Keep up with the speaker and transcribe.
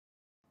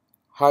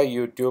Hi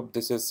YouTube,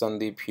 this is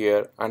Sandeep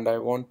here and I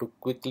want to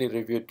quickly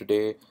review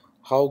today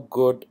how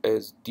good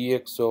is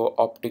DXO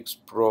Optics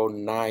Pro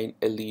 9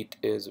 Elite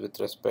is with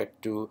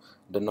respect to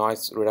the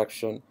noise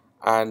reduction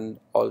and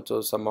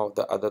also some of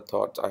the other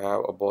thoughts I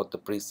have about the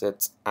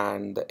presets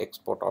and the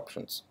export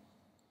options.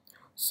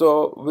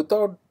 So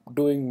without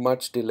doing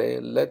much delay,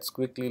 let's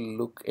quickly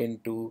look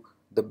into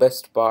the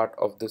best part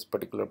of this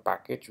particular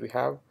package we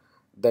have,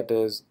 that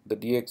is the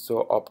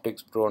DXO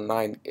Optics Pro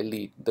 9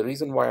 Elite. The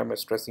reason why I'm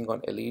stressing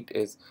on Elite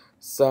is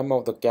some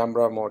of the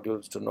camera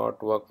modules do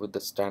not work with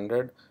the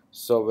standard.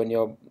 So when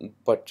you're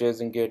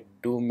purchasing it,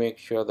 do make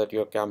sure that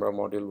your camera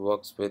module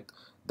works with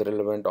the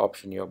relevant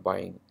option you're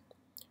buying.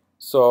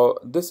 So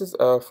this is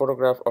a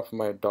photograph of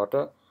my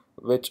daughter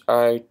which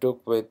I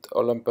took with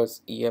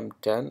Olympus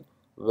EM10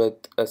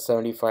 with a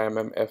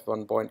 75mm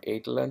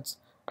f1.8 lens,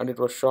 and it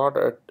was shot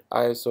at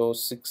ISO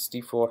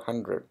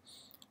 6400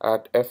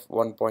 at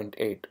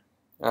f1.8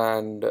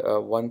 and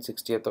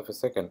 1/60th of a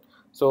second.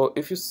 So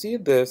if you see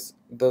this,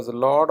 there's a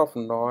lot of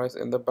noise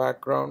in the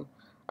background,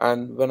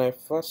 and when I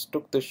first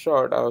took the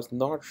shot I was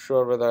not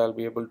sure whether I'll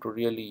be able to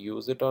really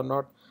use it or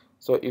not.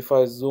 So if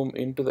I zoom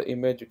into the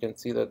image, you can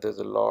see that there's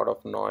a lot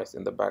of noise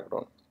in the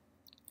background.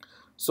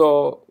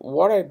 So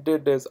what I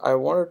did is I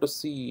wanted to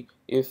see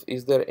if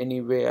is there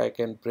any way I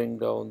can bring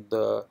down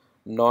the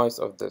noise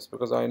of this,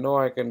 because I know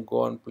I can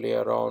go and play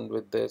around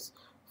with this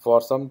for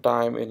some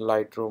time in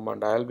Lightroom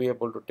and I'll be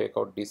able to take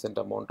out decent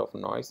amount of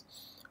noise.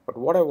 But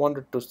what I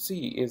wanted to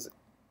see is,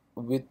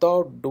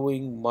 without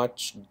doing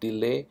much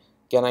delay,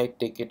 can I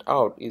take it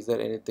out? Is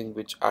there anything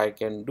which I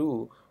can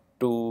do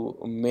to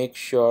make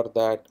sure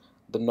that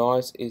the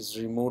noise is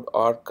removed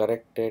or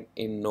corrected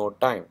in no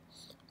time?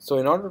 So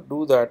in order to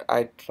do that,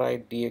 I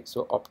tried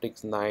DXO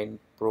Optics 9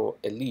 Pro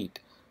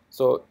Elite.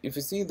 So if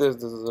you see this,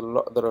 there's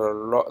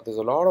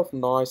a lot of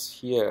noise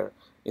here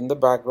in the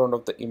background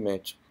of the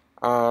image,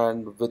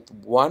 and with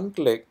one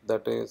click,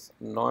 that is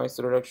noise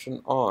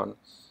reduction on,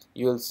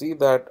 you'll see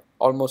that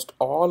almost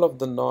all of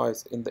the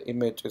noise in the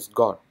image is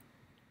gone.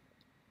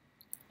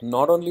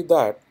 Not only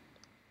that,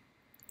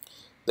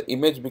 the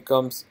image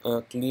becomes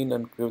clean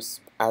and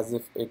crisp as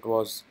if it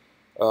was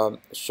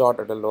shot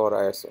at a lower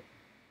ISO.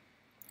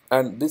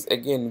 And this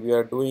again, we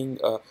are doing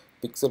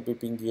pixel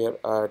peeping here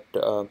at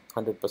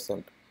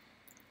 100%.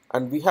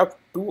 And we have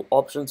two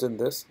options in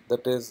this,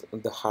 that is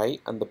the high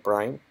and the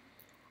prime.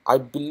 I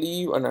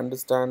believe and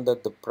understand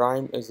that the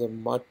prime is a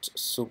much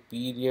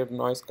superior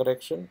noise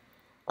correction,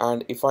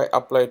 and if I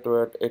apply to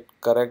it, it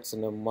corrects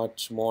in a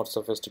much more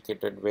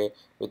sophisticated way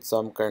with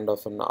some kind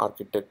of an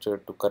architecture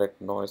to correct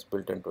noise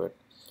built into it.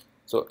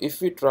 So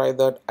if we try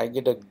that, I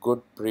get a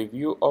good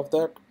preview of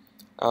that.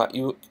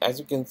 As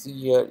you can see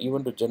here,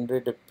 even to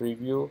generate a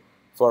preview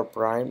for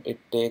prime, it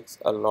takes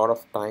a lot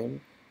of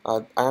time.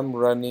 I'm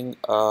running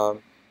a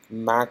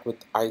Mac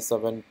with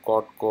i7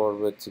 quad core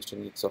with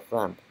 16 gigs of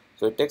RAM,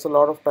 so it takes a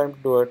lot of time to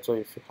do it. So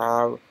if you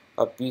have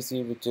a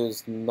PC which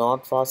is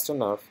not fast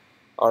enough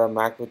or a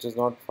Mac which is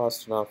not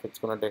fast enough, it's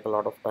going to take a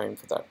lot of time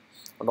for that.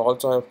 And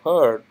also I've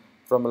heard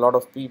from a lot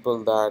of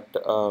people that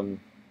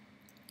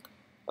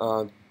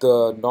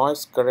the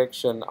noise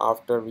correction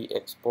after we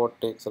export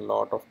takes a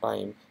lot of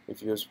time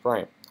if you use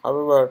prime.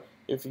 However,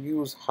 if you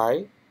use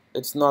high,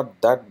 it's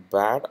not that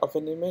bad of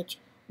an image,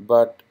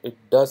 but it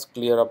does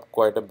clear up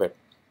quite a bit.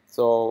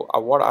 So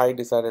what I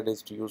decided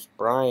is to use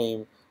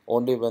prime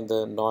only when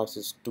the noise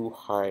is too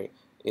high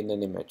in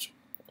an image.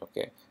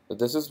 Okay, so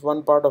this is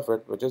one part of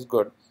it, which is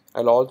good.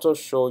 I'll also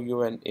show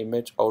you an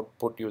image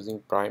output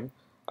using prime.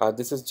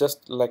 This is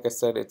just, like I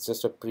said, it's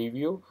just a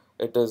preview.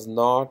 It is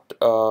not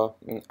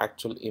an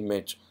actual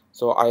image.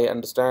 So I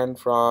understand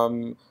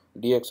from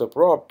DXO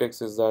Pro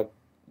Optics is that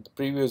the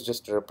preview is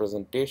just a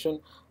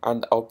representation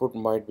and the output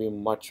might be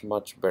much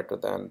better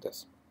than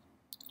this.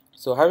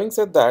 So having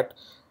said that,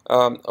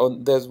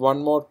 there's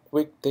one more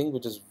quick thing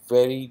which is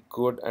very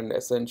good and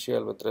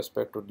essential with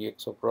respect to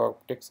DXO Pro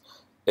Optics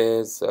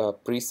is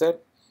preset,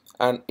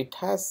 and it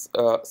has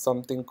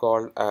something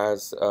called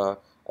as a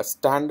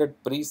standard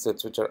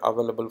presets which are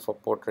available for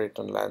portrait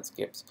and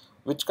landscapes,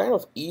 which kind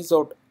of ease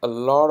out a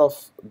lot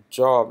of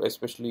job,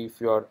 especially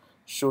if you are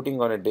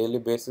shooting on a daily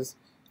basis,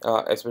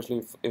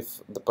 especially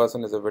if the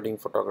person is a wedding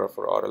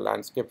photographer or a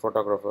landscape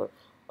photographer.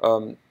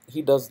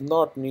 He does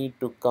not need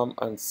to come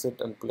and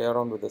sit and play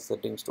around with the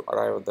settings to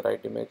arrive at the right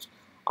image.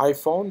 I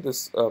found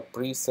this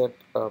preset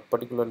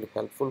particularly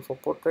helpful for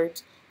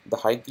portraits. The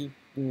high key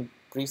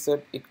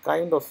preset, it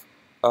kind of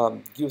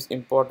gives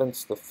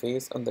importance to the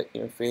face and the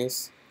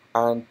face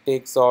and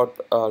takes out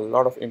a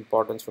lot of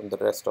importance from the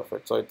rest of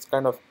it. So it's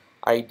kind of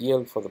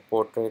ideal for the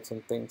portraits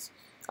and things.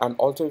 And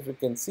also, if you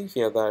can see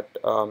here that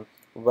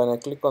when I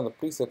click on the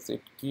presets,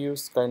 it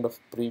gives kind of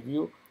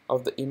preview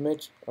of the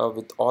image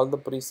with all the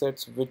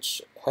presets,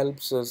 which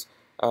helps us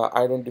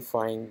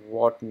identifying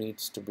what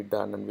needs to be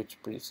done and which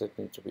preset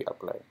needs to be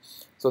applied.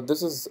 So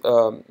this is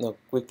a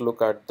quick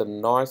look at the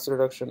noise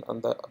reduction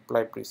and the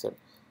apply preset.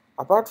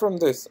 Apart from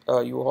this,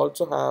 you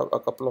also have a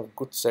couple of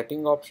good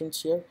setting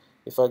options here.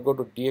 If I go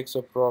to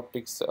DXO Pro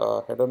Optics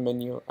header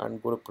menu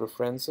and go to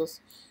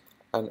preferences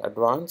and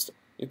advanced,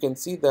 you can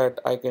see that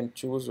I can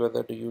choose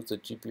whether to use the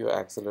GPU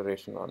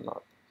acceleration or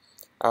not,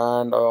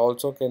 and I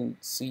also can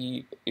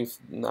see if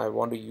I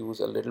want to use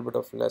a little bit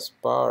of less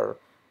power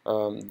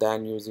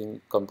than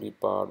using complete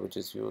power which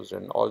is used,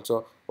 and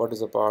also what is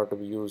the power to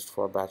be used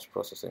for batch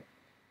processing.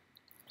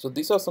 So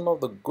these are some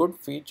of the good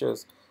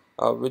features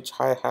which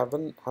I have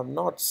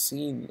not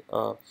seen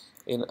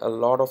in a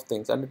lot of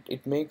things, and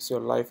it makes your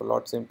life a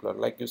lot simpler.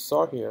 Like you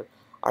saw here,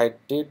 I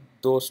did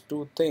those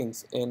two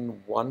things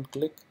in one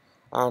click,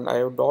 and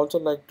I would also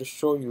like to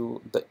show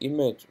you the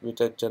image which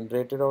I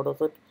generated out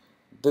of it.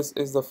 This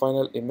is the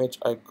final image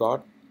I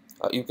got.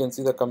 You can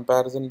see the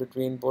comparison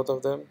between both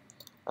of them,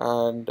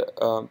 and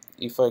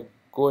if I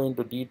go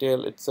into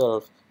detail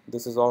itself,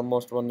 this is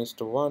almost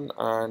 1:1,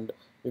 and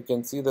you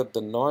can see that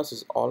the noise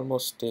is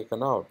almost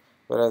taken out,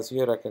 whereas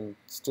here I can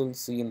still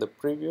see in the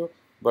preview,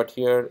 but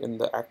here in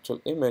the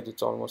actual image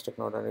it's almost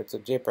taken out, and it's a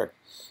JPEG,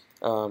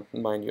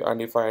 mind you.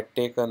 And if I had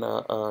taken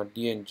a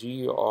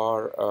DNG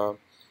or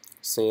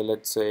say,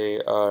 let's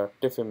say a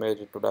TIFF image,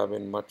 it would have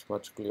been much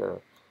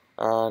clearer.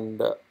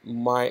 And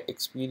my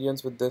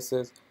experience with this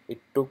is it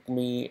took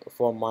me,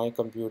 for my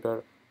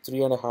computer,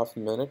 3.5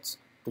 minutes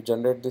to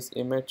generate this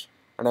image,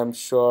 and I'm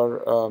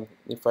sure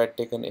if I had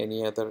taken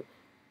any other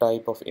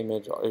type of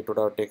image, it would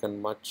have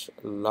taken much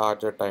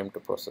larger time to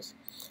process.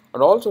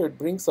 And also it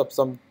brings up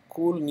some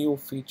cool new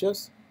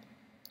features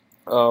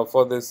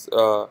for this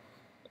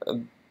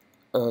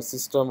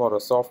system or a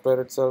software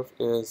itself.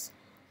 Is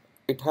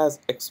it has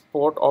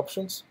export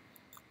options,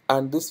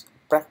 and this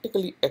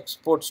practically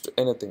exports to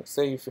anything.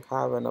 Say if you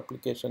have an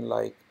application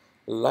like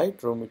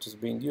Lightroom which is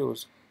being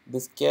used,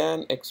 this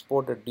can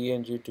export a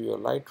DNG to your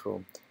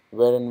Lightroom,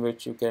 wherein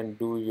which you can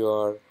do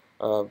your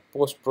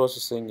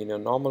post-processing in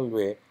your normal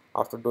way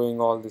after doing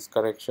all these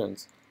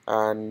corrections,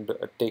 and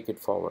take it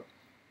forward.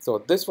 So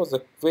this was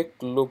a quick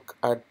look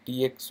at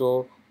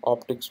DXO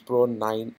Optics Pro 9